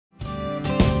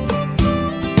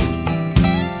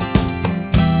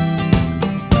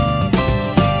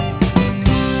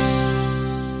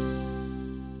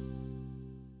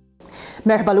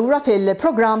Merħba lura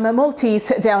fil-programm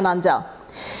Maltese DownUnder.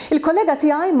 Il-kollega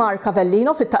tiegħi Mark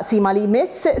Avellino fit-taqsima li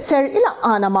jmiss ser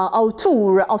ilaqqana ma'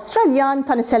 awtur Awstraljan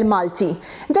ta' nisel Malti,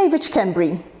 David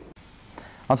Schembri.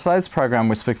 On today's program,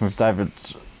 we're speaking with David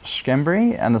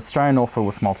Schembri, an Australian author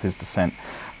with Maltese descent.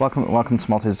 Welcome to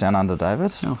Maltese DownUnder,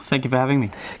 David. Oh, thank you for having me.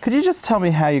 Could you just tell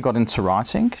me how you got into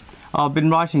writing? I've been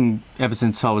writing ever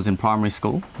since I was in primary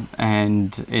school,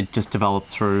 and it just developed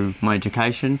through my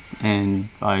education, and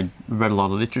I read a lot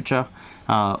of literature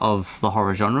of the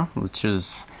horror genre, which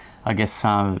is, I guess,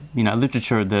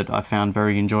 literature that I found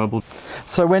very enjoyable.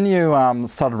 So when you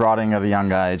started writing at a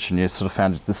young age and you sort of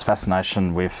found this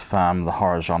fascination with the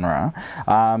horror genre,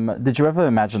 did you ever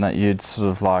imagine that you'd sort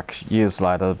of like years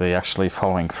later be actually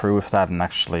following through with that and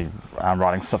actually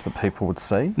writing stuff that people would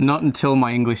see? Not until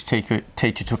my English teacher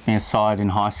took me aside in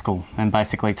high school and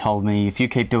basically told me, if you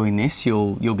keep doing this,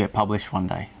 you'll get published one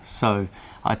day. So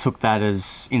I took that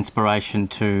as inspiration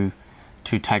to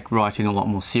take writing a lot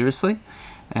more seriously.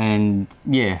 And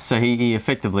yeah, so he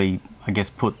effectively, I guess,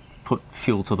 put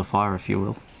fuel to the fire, if you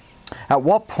will. At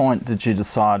what point did you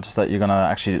decide that you're going to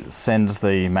actually send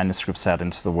the manuscripts out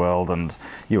into the world, and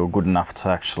you were good enough to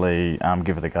actually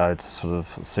give it a go to sort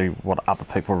of see what other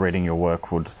people reading your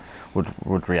work would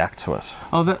react to it?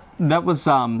 Oh, that was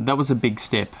a big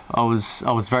step. I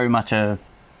was very much in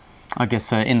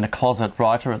the closet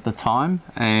writer at the time,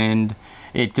 and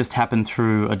it just happened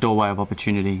through a doorway of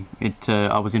opportunity.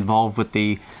 I was involved with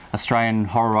the Australian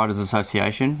Horror Writers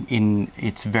Association in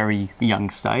its very young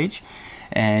stage,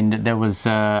 and there was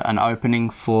an opening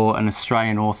for an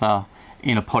Australian author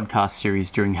in a podcast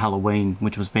series during Halloween,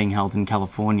 which was being held in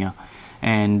California.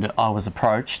 And I was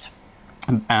approached,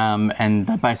 and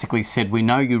they basically said, "We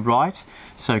know you write,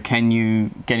 so can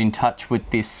you get in touch with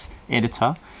this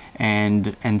editor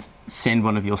and send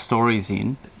one of your stories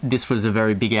in?" This was a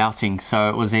very big outing, so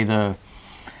it was either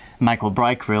make or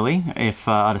break, really. If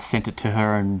I'd have sent it to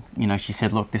her and she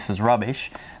said, "Look, this is rubbish,"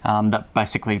 that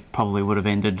basically probably would have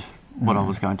ended what I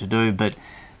was going to do. But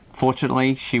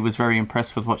fortunately, she was very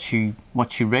impressed with what she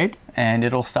read, and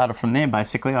it all started from there.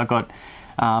 Basically, I got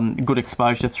good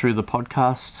exposure through the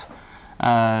podcast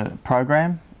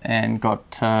program, and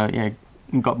got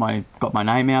my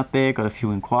name out there, got a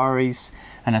few inquiries,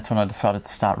 and that's when I decided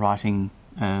to start writing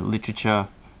literature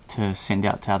to send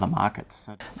out to other markets.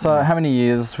 So how many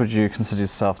years would you consider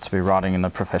yourself to be writing in a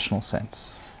professional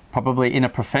sense? Probably in a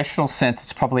professional sense,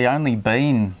 it's probably only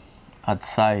been, I'd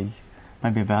say,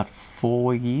 maybe about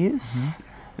 4 years.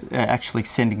 Actually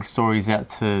sending stories out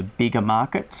to bigger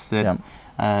markets that,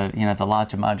 the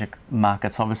larger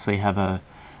markets obviously have a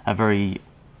very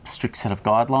strict set of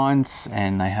guidelines,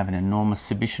 and they have an enormous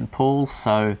submission pool,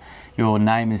 so your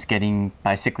name is getting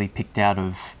basically picked out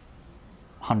of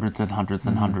hundreds and hundreds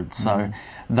and hundreds. So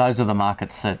those are the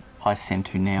markets that I send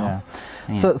to now.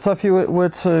 Yeah. So if you were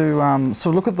to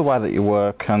sort of look at the way that you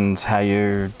work and how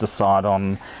you decide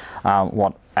on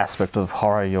what aspect of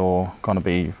horror you're going to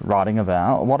be writing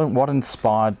about, what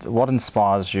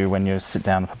inspires you when you sit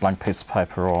down with a blank piece of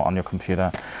paper or on your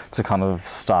computer to kind of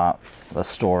start a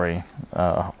story,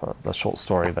 a short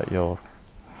story that you're...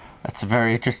 That's a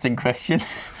very interesting question.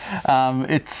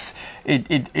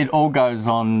 It all goes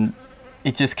on.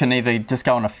 It just can either just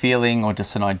go on a feeling or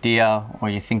just an idea, or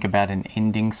you think about an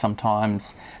ending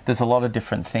sometimes. There's a lot of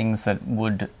different things that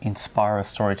would inspire a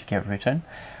story to get written.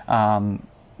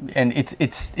 And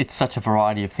it's such a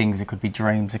variety of things. It could be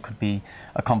dreams, it could be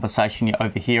a conversation you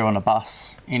overhear on a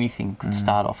bus. Anything could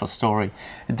start off a story,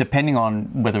 depending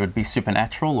on whether it be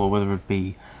supernatural or whether it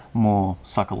be more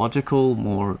psychological,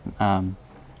 more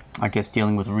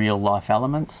dealing with real life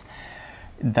elements.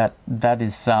 That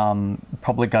is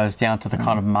probably goes down to the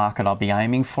kind of market I'll be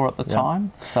aiming for at the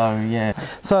time. So yeah.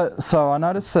 So I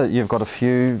noticed that we've got a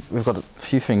few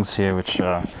things here which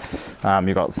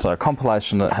you've got a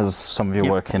compilation that has some of your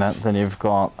work in it. Then you've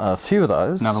got a few of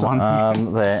those. Another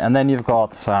one there, and then you've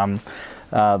got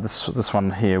this one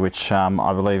here, which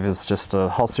I believe is just a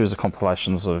whole series of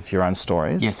compilations of your own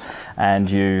stories. Yes. And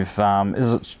you've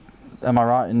am I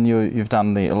right in you've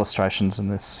done the illustrations in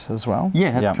this as well?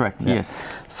 Yeah, that's correct, yes.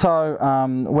 So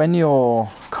when you're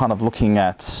kind of looking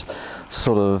at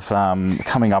sort of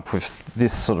coming up with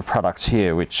this sort of product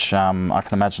here, which I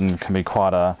can imagine can be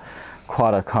quite a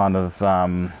kind of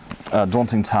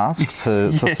daunting task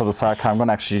to sort of say, okay, I'm going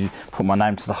to actually put my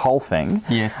name to the whole thing,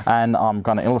 and I'm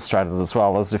going to illustrate it as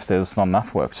well, as if there's not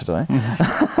enough work to do.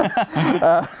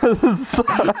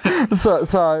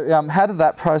 How did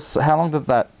that process? How long did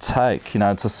that take?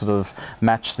 To sort of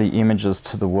match the images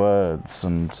to the words,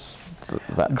 and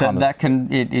that kind of... That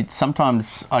can, it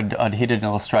sometimes I'd hit an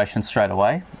illustration straight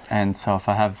away, and so if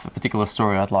I have a particular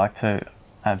story I'd like to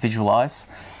visualize,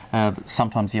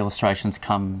 sometimes the illustrations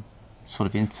come sort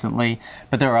of instantly,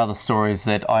 but there are other stories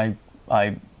that I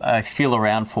feel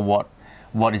around for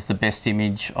what is the best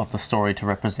image of the story to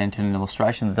represent in an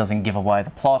illustration that doesn't give away the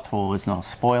plot or is not a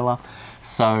spoiler.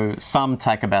 So some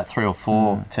take about 3 or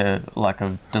 4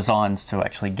 designs to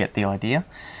actually get the idea.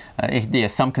 Yeah,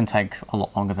 some can take a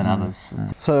lot longer than others.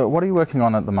 So what are you working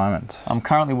on at the moment? I'm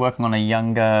currently working on a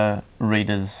younger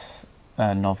readers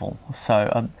novel.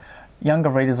 So younger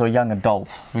readers or young adult,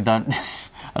 I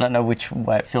don't know which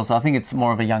way it feels. I think it's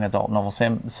more of a young adult novel,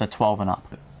 so 12 and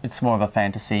up. It's more of a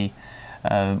fantasy,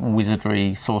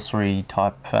 wizardry, sorcery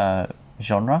type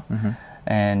genre,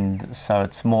 and so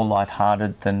it's more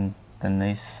light-hearted than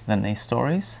these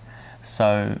stories.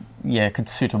 So yeah, it could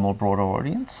suit a more broader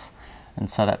audience, and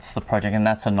so that's the project, and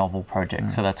that's a novel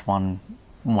project. So that's one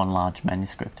large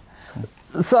manuscript.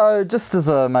 So just as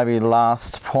a maybe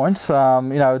last point, you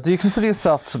know, do you consider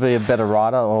yourself to be a better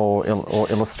writer or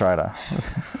illustrator?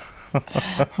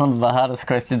 It's one of the hardest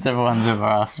questions everyone's ever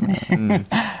asked me.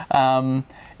 I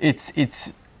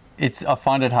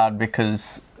find it hard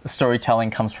because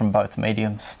storytelling comes from both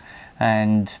mediums,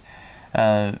 and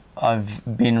I've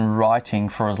been writing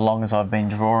for as long as I've been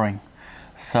drawing,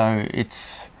 so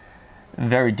it's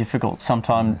very difficult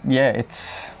sometimes. Yeah,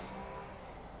 it's,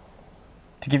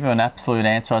 to give you an absolute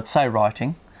answer, I'd say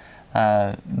writing,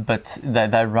 but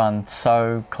they run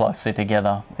so closely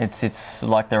together. It's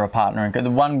like they're a partner. The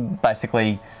one,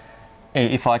 basically,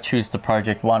 if I choose the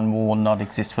project, one will not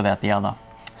exist without the other.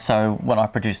 So when I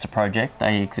produced a project,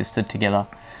 they existed together.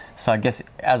 So I guess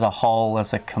as a whole,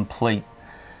 as a complete,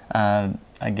 I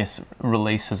guess,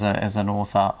 release as an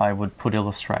author, I would put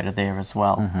illustrator there as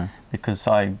well, because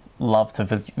I love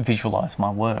to visualize my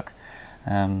work.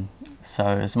 So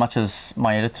as much as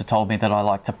my editor told me that I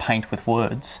like to paint with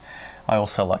words, I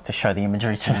also like to show the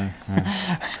imagery too.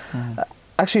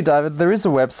 Actually, David, there is a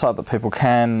website that people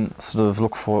can sort of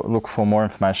look for more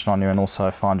information on you and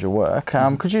also find your work.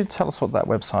 Could you tell us what that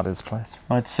website is, please?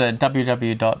 Well, it's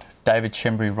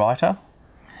www.davidschembriwriter,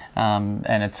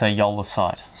 and it's a Yola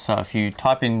site. So if you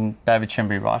type in David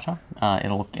Schembri Writer,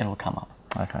 it'll come up.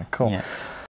 Okay, cool. Yeah.